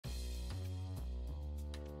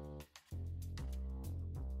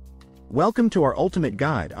Welcome to our ultimate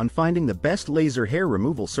guide on finding the best laser hair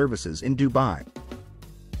removal services in Dubai.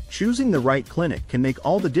 Choosing the right clinic can make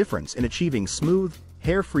all the difference in achieving smooth,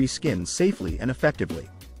 hair-free skin safely and effectively.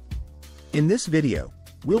 In this video,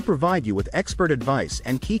 we'll provide you with expert advice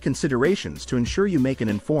and key considerations to ensure you make an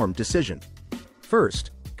informed decision.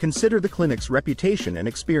 First, consider the clinic's reputation and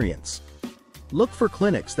experience. Look for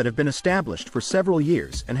clinics that have been established for several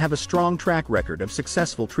years and have a strong track record of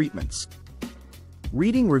successful treatments.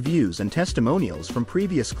 Reading reviews and testimonials from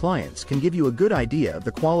previous clients can give you a good idea of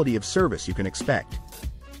the quality of service you can expect.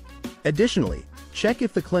 Additionally, check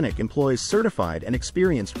if the clinic employs certified and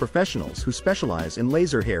experienced professionals who specialize in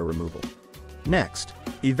laser hair removal. Next,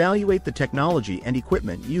 evaluate the technology and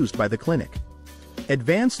equipment used by the clinic.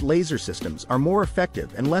 Advanced laser systems are more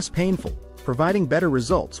effective and less painful, providing better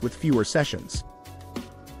results with fewer sessions.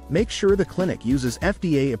 Make sure the clinic uses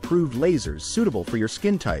FDA-approved lasers suitable for your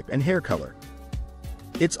skin type and hair color.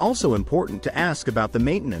 It's also important to ask about the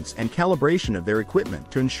maintenance and calibration of their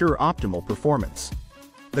equipment to ensure optimal performance.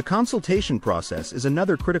 The consultation process is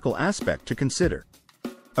another critical aspect to consider.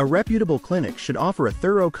 A reputable clinic should offer a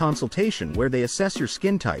thorough consultation where they assess your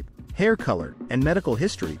skin type, hair color, and medical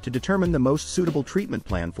history to determine the most suitable treatment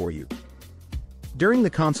plan for you. During the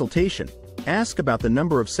consultation, ask about the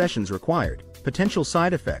number of sessions required, potential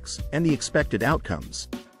side effects, and the expected outcomes.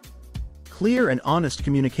 Clear and honest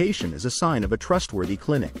communication is a sign of a trustworthy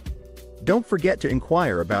clinic. Don't forget to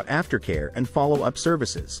inquire about aftercare and follow-up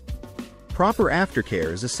services. Proper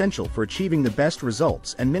aftercare is essential for achieving the best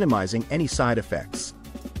results and minimizing any side effects.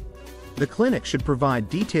 The clinic should provide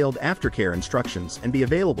detailed aftercare instructions and be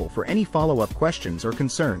available for any follow-up questions or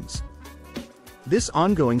concerns. This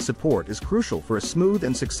ongoing support is crucial for a smooth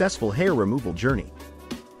and successful hair removal journey.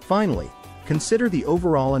 Finally, consider the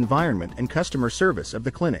overall environment and customer service of the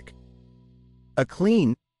clinic. A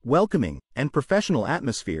clean, welcoming, and professional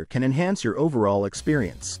atmosphere can enhance your overall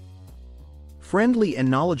experience. Friendly and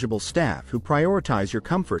knowledgeable staff who prioritize your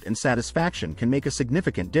comfort and satisfaction can make a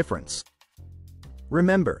significant difference.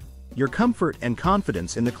 Remember, your comfort and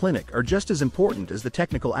confidence in the clinic are just as important as the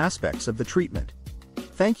technical aspects of the treatment.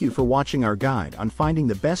 Thank you for watching our guide on finding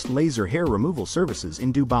the best laser hair removal services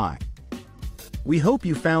in Dubai. We hope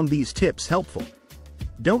you found these tips helpful.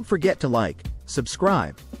 Don't forget to like,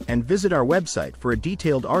 subscribe, and visit our website for a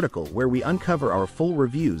detailed article where we uncover our full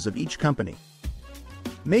reviews of each company.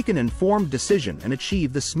 Make an informed decision and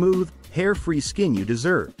achieve the smooth, hair-free skin you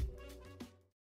deserve.